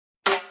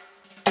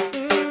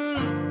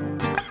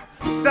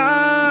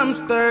Psalms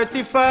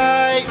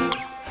 35,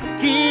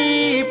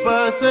 keep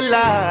us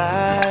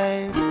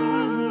alive.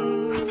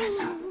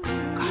 Professor,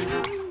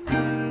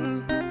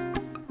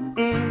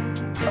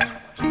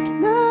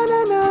 na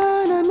na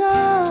na na na.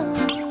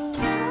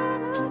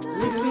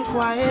 Listen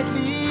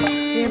quietly,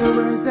 hear the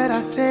words that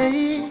I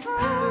say.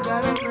 Still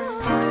gotta pray.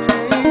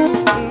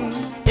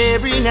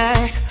 Every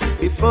night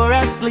before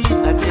I sleep,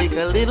 I take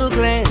a little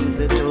glance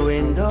at the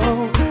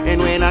window.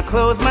 And when I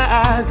close my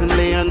eyes and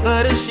lay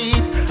under the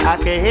sheets, I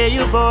can hear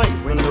your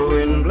voice when the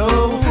wind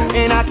blows.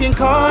 And I can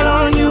call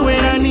on you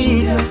when I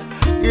need you.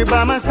 You're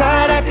by my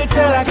side, I can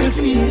tell, I can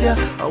feel you.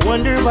 I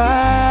wonder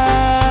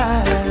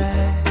why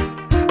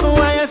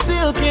I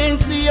still can't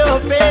see your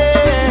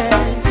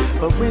face.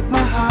 But with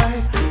my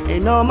heart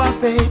and all my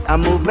faith, I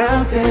move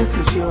mountains,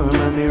 'cause you're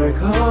my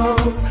miracle.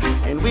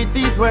 And with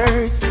these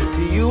words,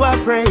 to you I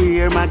pray.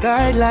 You're my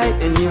guidelight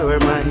and you're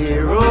my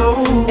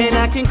hero. And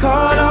I can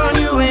call on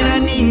you when I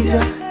need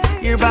you.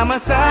 You're by my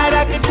side,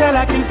 I can tell,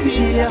 I can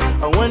feel you.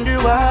 I wonder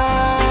why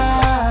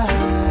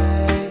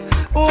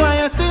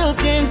I still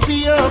can't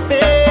see your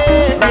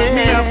face. Break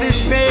me of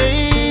this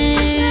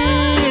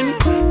pain.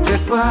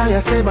 That's why I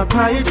say my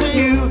prayer to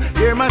you.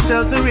 You're my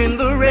shelter in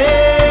the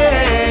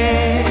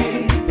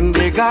rain. And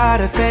dear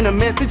God, I send a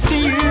message to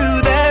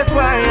you. That's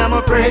why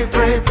I'ma pray,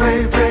 pray,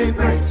 pray, pray,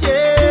 pray.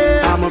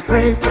 Yeah, I'ma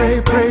pray,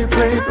 pray, pray,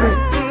 pray, pray.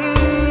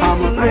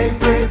 I'ma pray,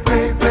 pray,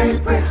 pray, pray,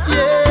 pray.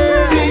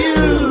 Yeah, to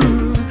you,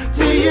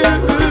 to you.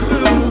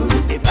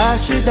 If I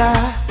should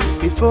die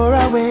before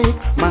I wake,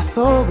 my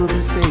soul will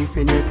be safe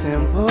in your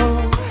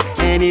temple.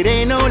 And it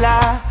ain't no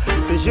lie,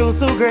 'cause you're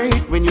so great.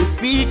 When you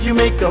speak, you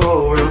make the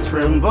whole world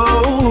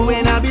tremble.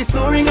 And I'll be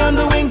soaring on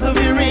the wings of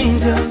your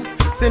angels,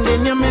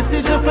 sending your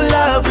message of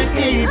love with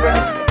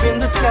Gabriel in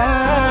the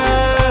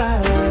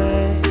skies.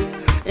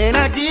 And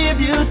I give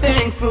you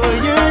thanks for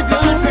your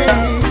good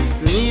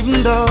grace. And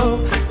even though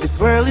this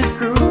world is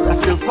cruel, I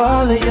still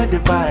follow your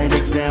divine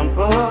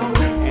example.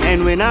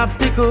 And when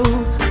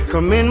obstacles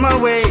come in my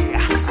way,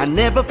 I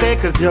never fear,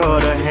 'cause you're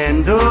the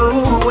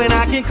handle. When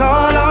I can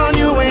call on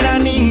you when I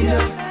need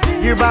you.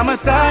 You're by my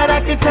side, I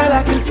can tell,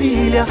 I can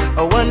feel you.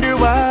 I wonder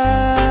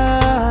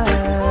why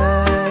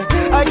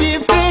I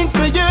give thanks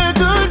for your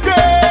good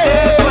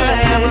grace.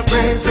 I'ma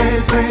pray, pray,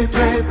 pray,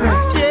 pray, pray.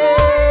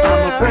 Yeah,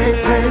 I'ma pray,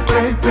 pray,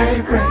 pray, pray,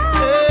 pray.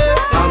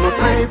 I'ma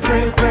pray,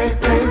 pray, pray,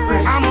 pray,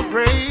 pray. I'ma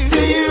pray to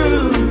you,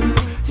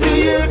 to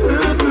you.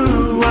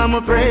 I'ma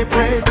pray,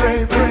 pray, pray,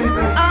 pray,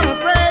 pray.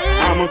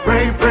 I'ma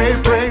pray, pray,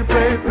 pray,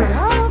 pray, pray.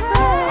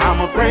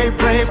 I'ma pray,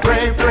 pray,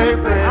 pray, pray,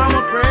 pray.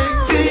 I'ma pray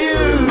to you,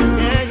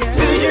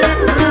 to you.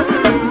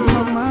 This is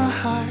from my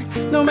heart.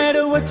 No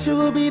matter what, you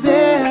will be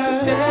there.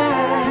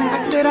 I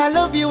said I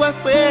love you, I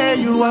swear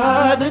you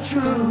are the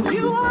truth.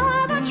 You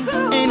are the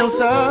truth. Ain't no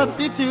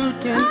substitute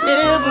can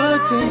ever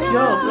take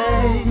your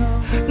place.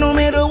 No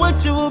matter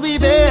what, you will be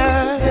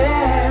there.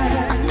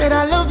 I said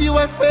I love you,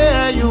 I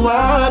swear you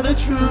are the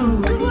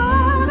truth.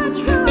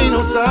 Ain't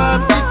no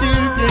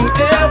substitute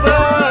can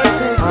ever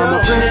take your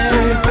place. I'ma pray,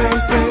 pray,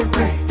 pray,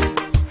 pray.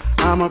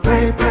 I'ma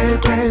pray, pray,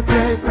 pray,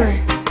 pray, pray.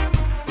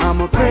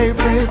 I'ma pray,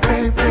 pray,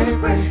 pray, pray,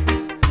 pray.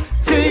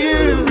 To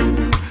you,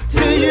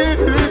 to you.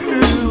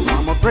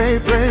 I'ma pray,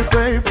 pray,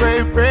 pray,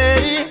 pray,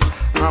 pray.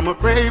 I'ma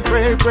pray,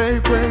 pray, pray,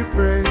 pray,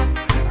 pray.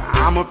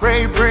 I'ma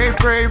pray, pray,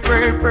 pray,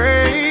 pray,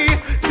 pray.